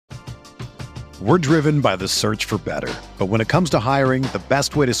We're driven by the search for better. But when it comes to hiring, the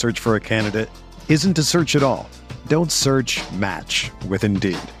best way to search for a candidate isn't to search at all. Don't search, match with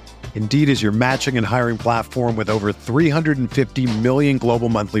Indeed. Indeed is your matching and hiring platform with over 350 million global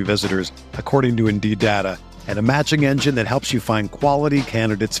monthly visitors, according to Indeed data, and a matching engine that helps you find quality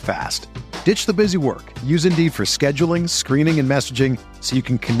candidates fast. Ditch the busy work. Use Indeed for scheduling, screening, and messaging so you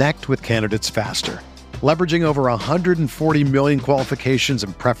can connect with candidates faster. Leveraging over 140 million qualifications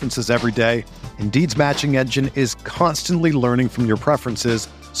and preferences every day, Indeed's matching engine is constantly learning from your preferences,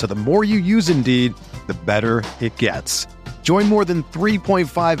 so the more you use Indeed, the better it gets. Join more than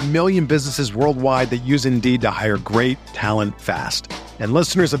 3.5 million businesses worldwide that use Indeed to hire great talent fast. And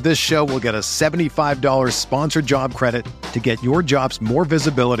listeners of this show will get a $75 sponsored job credit to get your jobs more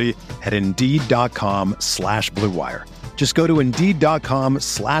visibility at Indeed.com/Blue Wire. Just go to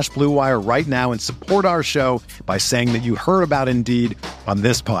Indeed.com/Blue Wire right now and support our show by saying that you heard about Indeed on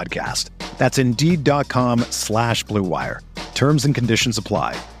this podcast. That's Indeed.com/Blue Wire. Terms and conditions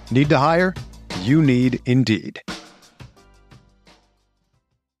apply. Need to hire? You need Indeed.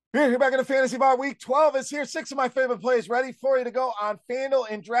 Here back in the Fantasy Bar. Week 12 is here. 6 of my favorite plays ready for you to go on FanDuel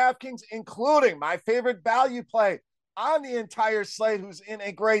and DraftKings, including my favorite value play on the entire slate, who's in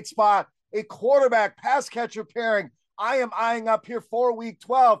a great spot, a quarterback pass catcher pairing I am eyeing up here for week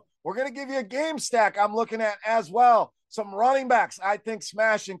 12. We're going to give you a game stack I'm looking at as well. Some running backs I think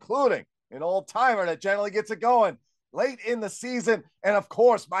smash, including an old timer that generally gets it going late in the season. And of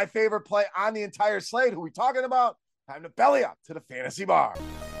course, my favorite play on the entire slate. Who we talking about? Time to belly up to the Fantasy Bar.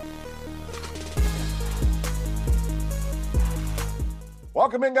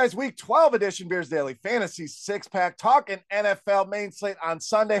 Welcome in, guys. Week 12 edition Beers Daily Fantasy Six-Pack, talking NFL main slate on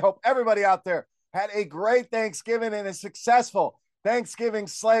Sunday. Hope everybody out there had a great Thanksgiving and a successful Thanksgiving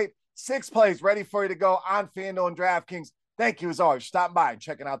slate. 6 plays ready for you to go on FanDuel and DraftKings. Thank you, as always, for stopping by and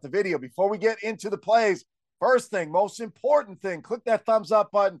checking out the video. Before we get into the plays, first thing, most important thing, click that thumbs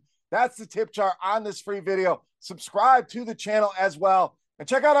up button. That's the tip jar on this free video. Subscribe to the channel as well. And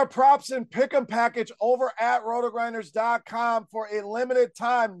check out our props and pick'em package over at rotogrinders.com for a limited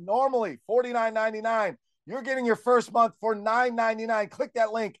time. Normally $49.99. You're getting your first month for $9.99. Click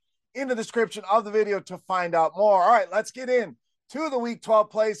that link in the description of the video to find out more. All right, let's get in to the week 12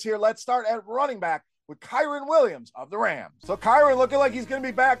 plays here. Let's start at running back with Kyren Williams of the Rams. So Kyren looking like he's going to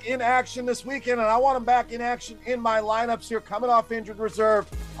be back in action this weekend, and I want him back in action in my lineups here, coming off injured reserve.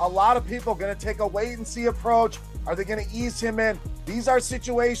 A lot of people going to take a wait and see approach. Are they going to ease him in? These are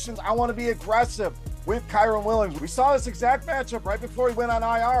situations I want to be aggressive with Kyren Williams. We saw this exact matchup right before he went on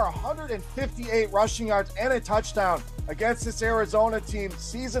IR, 158 rushing yards and a touchdown against this Arizona team.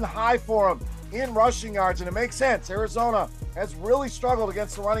 Season high for him in rushing yards, and it makes sense. Arizona has really struggled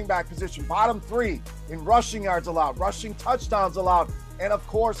against the running back position. Bottom 3 in rushing yards allowed, rushing touchdowns allowed, and of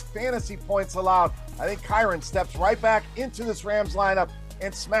course, fantasy points allowed. I think Kyren steps right back into this Rams lineup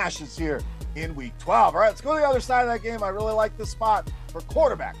and smashes here in week 12. All right, let's go to the other side of that game. I really like this spot for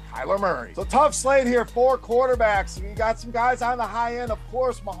quarterback Kyler Murray. So tough slate here for quarterbacks. You got some guys on the high end, of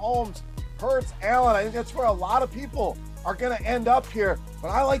course, Mahomes, Hurts, Allen. I think that's where a lot of people are going to end up here. But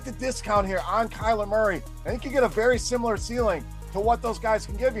I like the discount here on Kyler Murray. I think you get a very similar ceiling to what those guys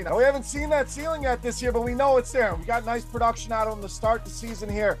can give you. Now, we haven't seen that ceiling yet this year, but we know it's there. We got nice production out of him to start the season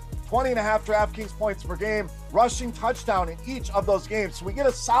here. 20.5 DraftKings points per game, rushing touchdown in each of those games. So we get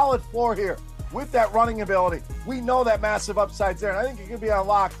a solid floor here with that running ability. We know that massive upside's there, and I think it could be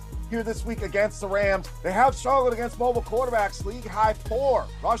unlocked here this week against the Rams. They have struggled against mobile quarterbacks. League high 4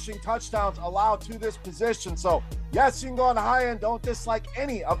 rushing touchdowns allowed to this position. So yes, you can go on the high end. Don't dislike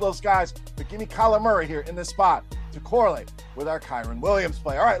any of those guys, but give me Kyler Murray here in this spot to correlate with our Kyren Williams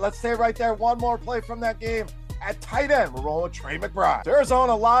play. All right, let's stay right there. One more play from that game. At tight end, we're rolling with Trey McBride.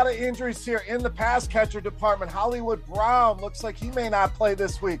 Arizona, a lot of injuries here in the pass catcher department. Hollywood Brown looks like he may not play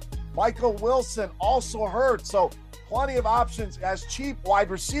this week. Michael Wilson also hurt, so plenty of options as cheap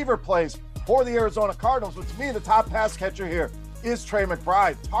wide receiver plays for the Arizona Cardinals. But to me, the top pass catcher here is Trey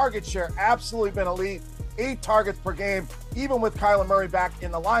McBride. Target share absolutely been elite. 8 targets per game, even with Kyler Murray back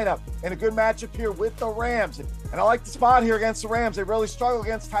in the lineup. And a good matchup here with the Rams. And I like the spot here against the Rams. They really struggle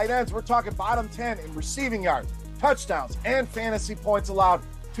against tight ends. We're talking bottom 10 in receiving yards, touchdowns, and fantasy points allowed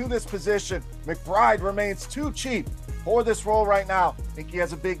to this position. McBride remains too cheap for this role right now. I think he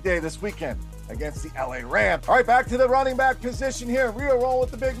has a big day this weekend against the LA Rams. All right, back to the running back position here. We are rolling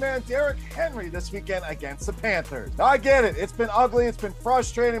with the big man, Derrick Henry, this weekend against the Panthers. Now, I get it. It's been ugly. It's been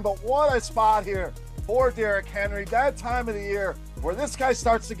frustrating, but what a spot here for Derrick Henry. That time of the year where this guy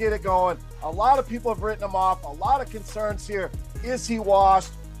starts to get it going. A lot of people have written him off. A lot of concerns here. Is he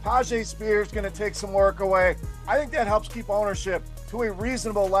washed? Tajay Spears going to take some work away. I think that helps keep ownership to a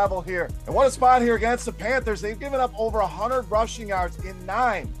reasonable level here. And what a spot here against the Panthers. They've given up over 100 rushing yards in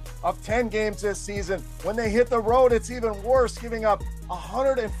 9 of 10 games this season. When they hit the road, it's even worse, giving up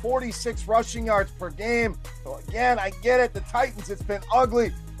 146 rushing yards per game. So again, I get it. The Titans, it's been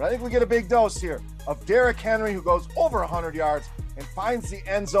ugly, but I think we get a big dose here of Derrick Henry, who goes over 100 yards and finds the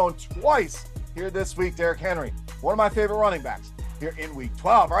end zone twice here this week. Derrick Henry, one of my favorite running backs here in week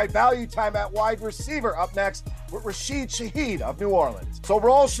 12. All right, value time at wide receiver up next with Rashid Shaheed of New Orleans. So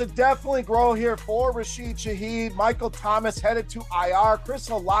roles should definitely grow here for Rashid Shaheed. Michael Thomas headed to IR. Chris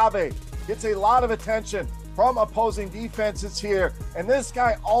Olave gets a lot of attention from opposing defenses here. And this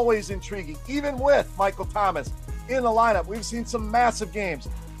guy always intriguing, even with Michael Thomas in the lineup. We've seen some massive games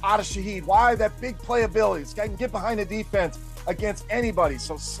out of Shaheed. Why? That big playability. This guy can get behind the defense against anybody.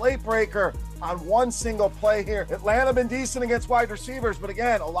 So slate breaker on one single play here. Atlanta been decent against wide receivers, but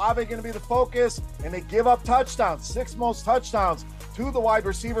again, Olave going to be the focus, and they give up touchdowns, 6 most touchdowns to the wide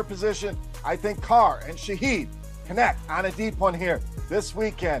receiver position. I think Carr and Shaheed connect on a deep one here this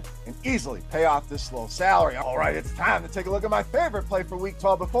weekend and easily pay off this low salary. All right, it's time to take a look at my favorite play for week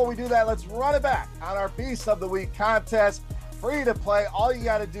 12. Before we do that, let's run it back on our Beast of the Week contest. Free to play. All you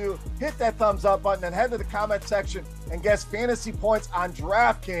got to do, hit that thumbs up button and head to the comment section and guess fantasy points on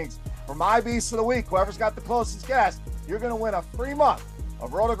DraftKings. For my Beast of the Week, whoever's got the closest guess, you're going to win a free month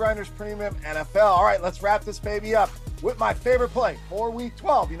of RotoGrinders Premium NFL. All right, let's wrap this baby up with my favorite play for week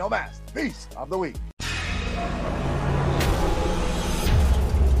 12. You know, Mass, Beast of the Week.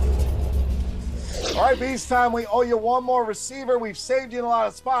 All right, Beast time. We owe you one more receiver. We've saved you in a lot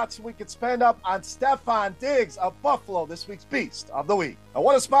of spots so we could spend up on Stefon Diggs of Buffalo, this week's Beast of the Week. Now,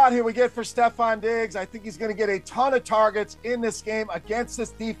 what a spot here we get for Stefon Diggs. I think he's going to get a ton of targets in this game against this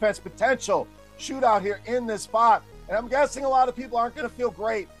defense. Potential shootout here in this spot. And I'm guessing a lot of people aren't going to feel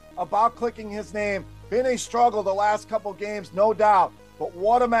great about clicking his name. Been a struggle the last couple games, no doubt. But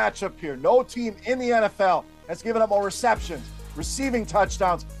what a matchup here. No team in the NFL has given up more receptions, receiving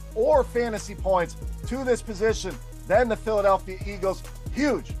touchdowns, or fantasy points to this position than the Philadelphia Eagles.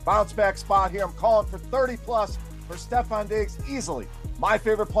 Huge bounce back spot here. I'm calling for 30 plus for Stefon Diggs, easily my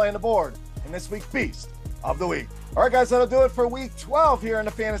favorite play on the board in this week's Beast of the Week. All right, guys, that'll do it for week 12 here in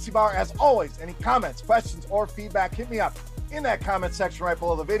the Fantasy Bar. As always, any comments, questions, or feedback, hit me up in that comment section right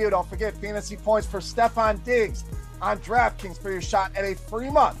below the video. Don't forget fantasy points for Stefon Diggs on DraftKings for your shot at a free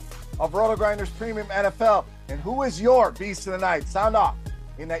month of RotoGrinders Premium NFL. And who is your Beast of the Night? Sound off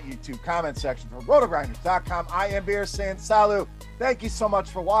in that YouTube comment section. For rotogrinders.com, I am Beer saying salut. Thank you so much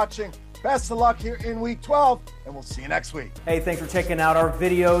for watching. Best of luck here in week 12, and we'll see you next week. Hey, thanks for checking out our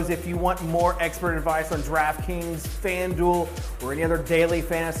videos. If you want more expert advice on DraftKings, FanDuel, or any other daily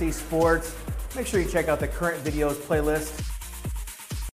fantasy sports, make sure you check out the current videos playlist